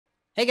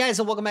Hey guys,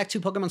 and welcome back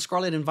to Pokemon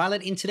Scarlet and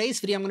Violet. In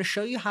today's video, I'm going to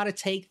show you how to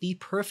take the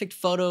perfect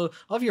photo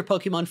of your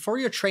Pokemon for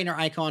your trainer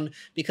icon,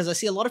 because I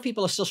see a lot of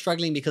people are still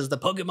struggling because the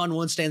Pokemon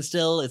won't stand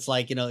still. It's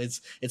like,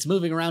 it's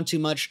moving around too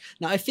much.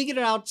 Now, I figured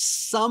out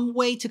some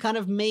way to kind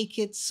of make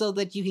it so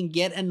that you can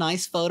get a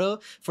nice photo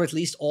for at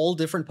least all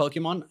different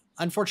Pokemon.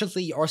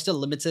 Unfortunately, you are still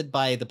limited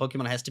by the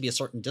Pokemon has to be a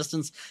certain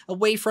distance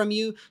away from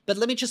you, but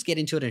let me just get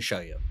into it and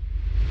show you.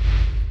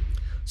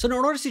 So in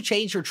order to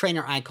change your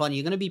trainer icon,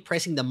 you're going to be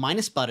pressing the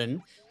minus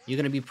button. You're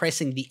going to be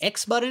pressing the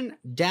X button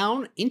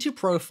down into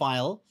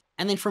profile.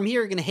 And then from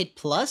here, you're going to hit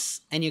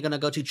plus and you're going to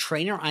go to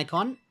trainer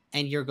icon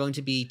and you're going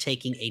to be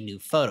taking a new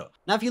photo.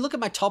 Now, if you look at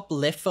my top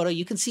left photo,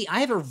 you can see I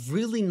have a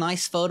really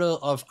nice photo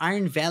of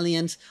Iron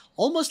Valiant,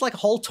 almost like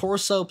whole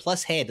torso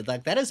plus head.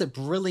 Like, that is a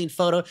brilliant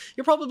photo.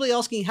 You're probably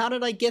asking, how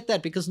did I get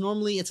that? Because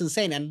normally it's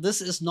insane, and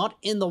this is not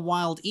in the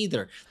wild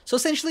either. So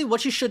essentially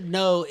what you should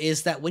know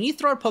is that when you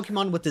throw a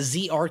Pokemon with the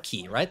ZR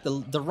key, right,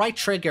 the right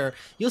trigger,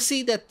 you'll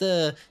see that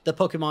the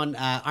Pokemon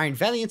Iron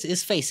Valiant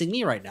is facing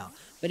me right now.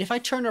 But if I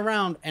turn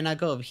around and I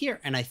go over here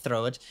and I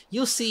throw it,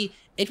 you'll see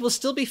it will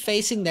still be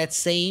facing that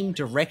same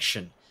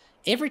direction.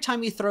 Every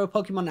time you throw a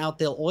Pokemon out,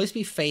 they'll always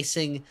be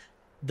facing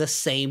the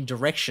same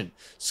direction.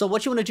 So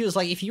what you want to do is,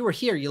 like, if you were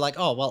here, you're like,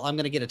 oh, well, I'm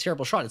going to get a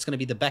terrible shot. It's going to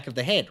be the back of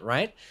the head,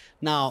 right?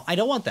 Now, I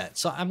don't want that.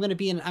 So I'm going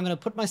to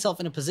put myself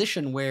in a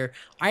position where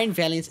Iron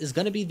Valiant is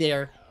going to be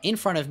there in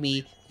front of me.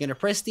 You're going to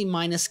press the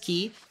minus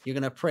key. You're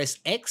going to press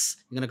X.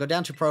 You're going to go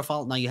down to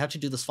profile. Now you have to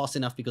do this fast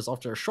enough because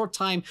after a short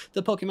time,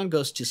 the Pokemon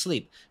goes to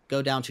sleep.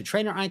 Go down to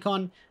trainer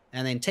icon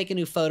and then take a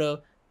new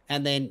photo.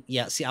 And then,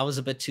 yeah, see, I was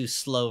a bit too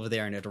slow over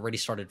there and it already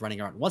started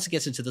running around. Once it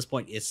gets into this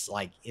point, it's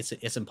like,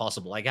 it's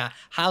impossible. Like,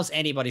 how's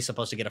anybody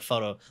supposed to get a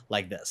photo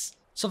like this?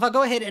 So if I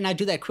go ahead and I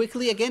do that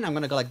quickly again, I'm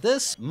going to go like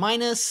this,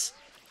 minus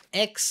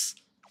X,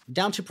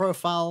 down to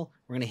profile.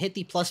 We're going to hit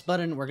the plus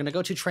button. We're going to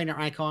go to trainer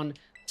icon,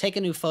 take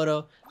a new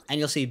photo, and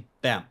you'll see,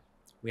 bam,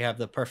 we have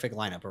the perfect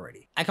lineup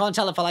already. I can't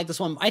tell if I like this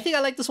one. I think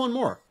I like this one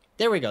more.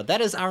 There we go. That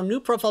is our new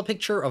profile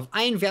picture of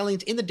Iron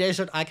Valiant in the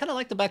desert. I kind of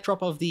like the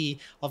backdrop of the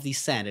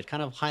sand. It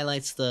kind of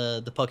highlights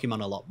the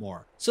Pokemon a lot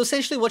more. So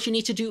essentially what you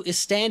need to do is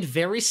stand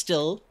very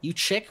still. You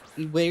check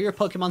where your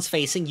Pokemon's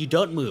facing. You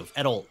don't move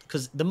at all,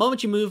 because the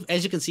moment you move,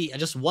 as you can see,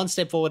 just one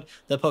step forward,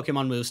 the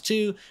Pokemon moves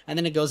too, and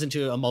then it goes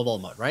into a mobile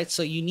mode, right?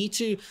 So you need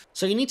to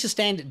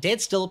stand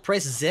dead still,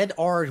 press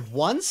ZR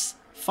once,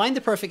 find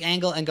the perfect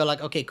angle and go like,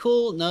 okay,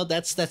 cool. No,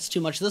 that's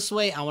too much this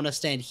way. I want to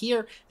stand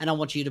here and I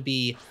want you to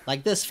be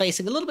like this,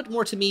 facing a little bit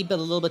more to me, but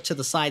a little bit to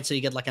the side so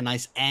you get like a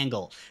nice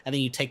angle. And then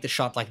you take the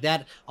shot like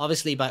that,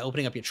 obviously by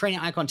opening up your training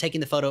icon,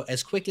 taking the photo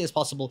as quickly as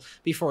possible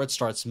before it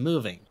starts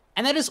moving.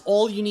 And that is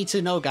all you need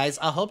to know, guys.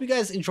 I hope you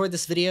guys enjoyed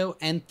this video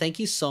and thank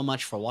you so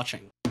much for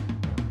watching.